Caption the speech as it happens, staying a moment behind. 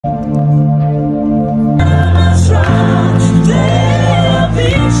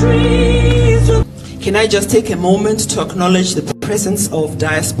Can I just take a moment to acknowledge the presence of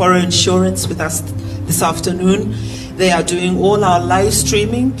Diaspora Insurance with us this afternoon? They are doing all our live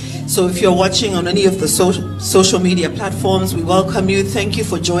streaming. So if you're watching on any of the social media platforms, we welcome you. Thank you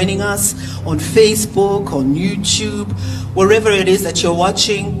for joining us on Facebook, on YouTube, wherever it is that you're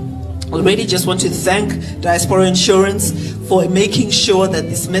watching. Already just want to thank Diaspora Insurance for making sure that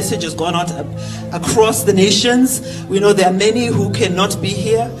this message has gone out across the nations. We know there are many who cannot be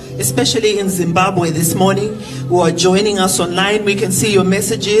here, especially in Zimbabwe this morning, who are joining us online. We can see your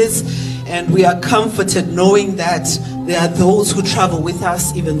messages, and we are comforted knowing that there are those who travel with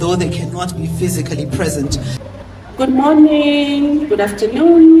us even though they cannot be physically present. Good morning, good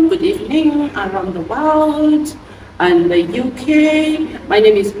afternoon, good evening around the world. And the UK. My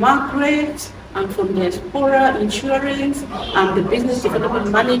name is Margaret. I'm from Diaspora Insurance. I'm the Business Development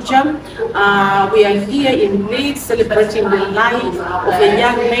Manager. We are here in Leeds celebrating the life of a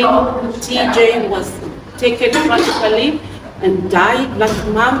young man. TJ was taken tragically and died last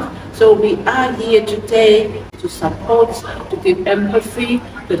month. So we are here today to support, to give empathy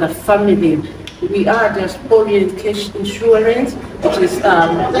to the family. We are Diasporian Cash Insurance, which is we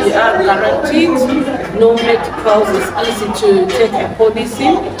are guaranteed. No medicals, it's easy to take a policy.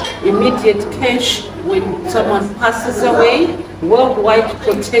 Immediate cash when someone passes away. Worldwide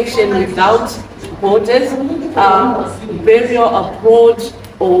protection without borders. Burial abroad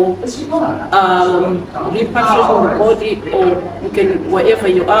or repatriation of the body, or you can, wherever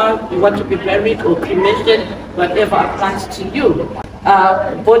you are, you want to be buried or cremation, whatever applies to you.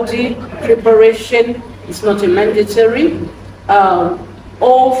 Body preparation is not a mandatory.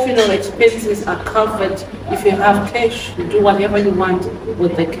 All funeral expenses are covered. If you have cash, you do whatever you want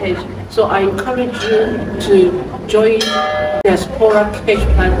with the cash. So I encourage you to join Diaspora Cash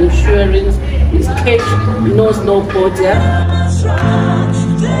Plan Insurance. This cash knows no border.